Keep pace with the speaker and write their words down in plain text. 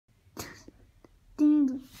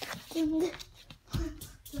I'm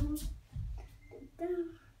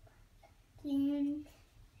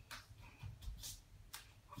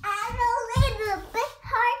a little bit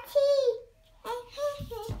hearty.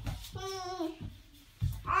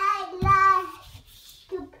 I like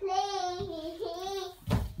to play.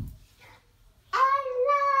 I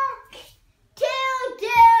like to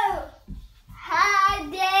do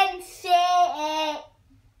hide and seek.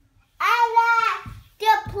 I like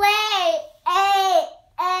to play.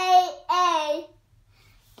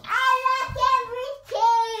 I like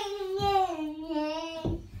everything.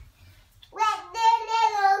 Like the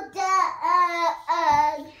little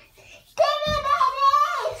dog. Teenie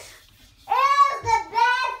Babies is the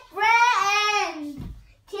best friend.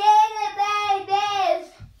 Teenie Babies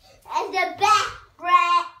is the best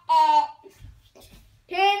friend.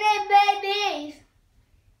 Teenie Babies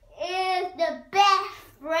is the best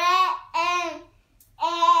friend.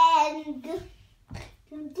 And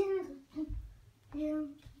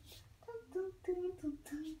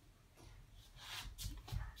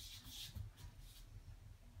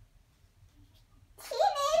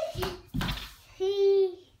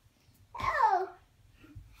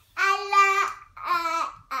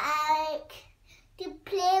I like to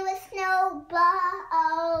play with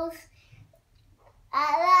snowballs. I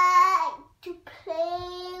like to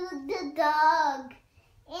play with the dog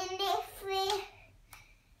in the free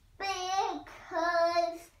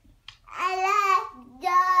because I like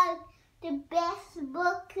dog the best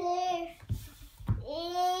booker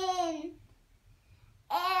in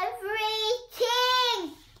everything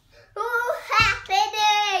who's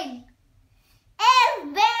happening. It's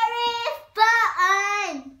very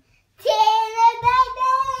fun. Teenie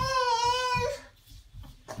Babies.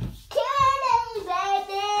 Teenie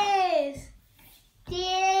Babies.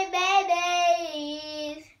 Teenie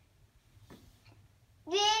Babies.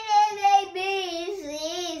 Teenie Babies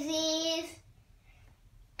is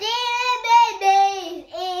Teenie Babies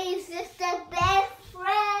is just the best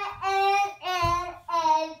friend.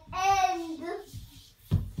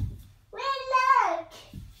 We like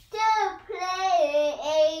to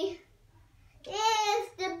play. It's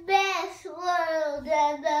the best world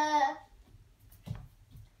ever.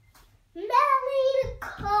 Melly the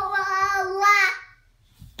koala.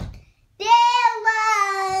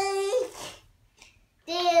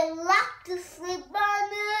 They like to sleep on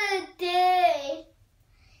the day.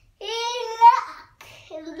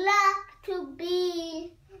 He like to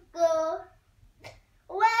be good.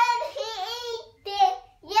 When he eats the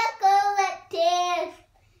eucalyptus,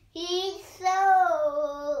 he's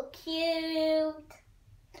so cute.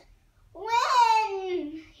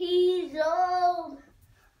 When he's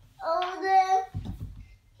older,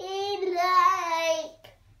 he like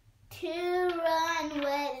to run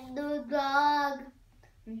with the dog.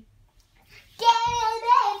 Teenie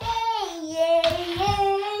Babies,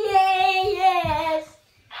 yes.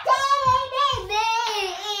 Teenie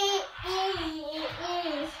Babies,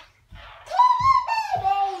 Teenie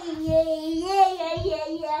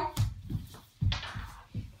Babies, yeah.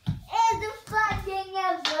 It's the fun thing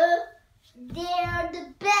ever. They're the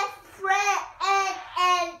best friend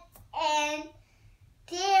and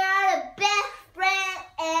they are the best friend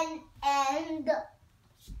and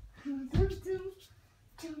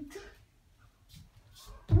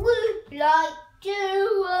we like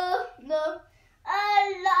to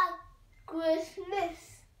I like Christmas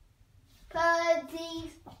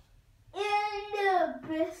parties in the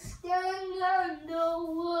best thing in the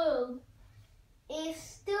world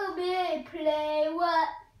is to be play what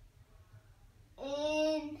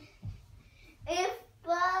in if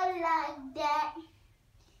I like that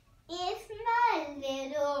it's my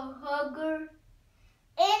little hugger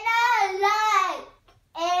and I like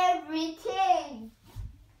everything.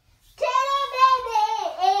 Teenie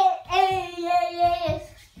Babies, Teenie Babies,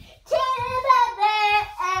 Teenie Babies,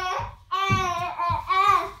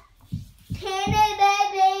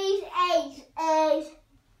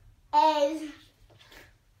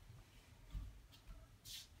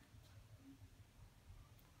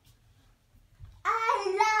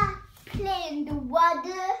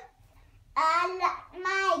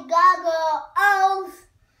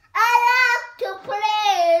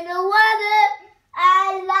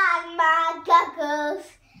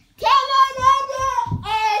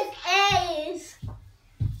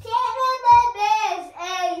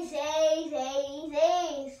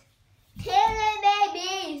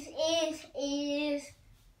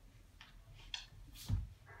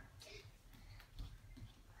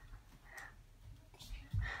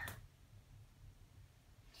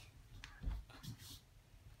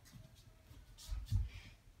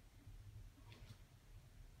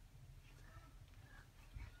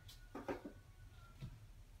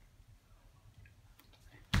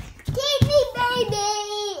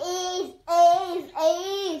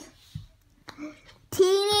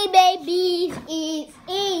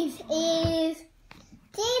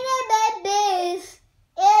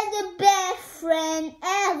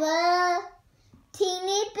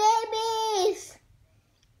 Teenie Babies.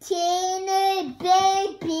 Teenie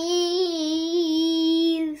Babies.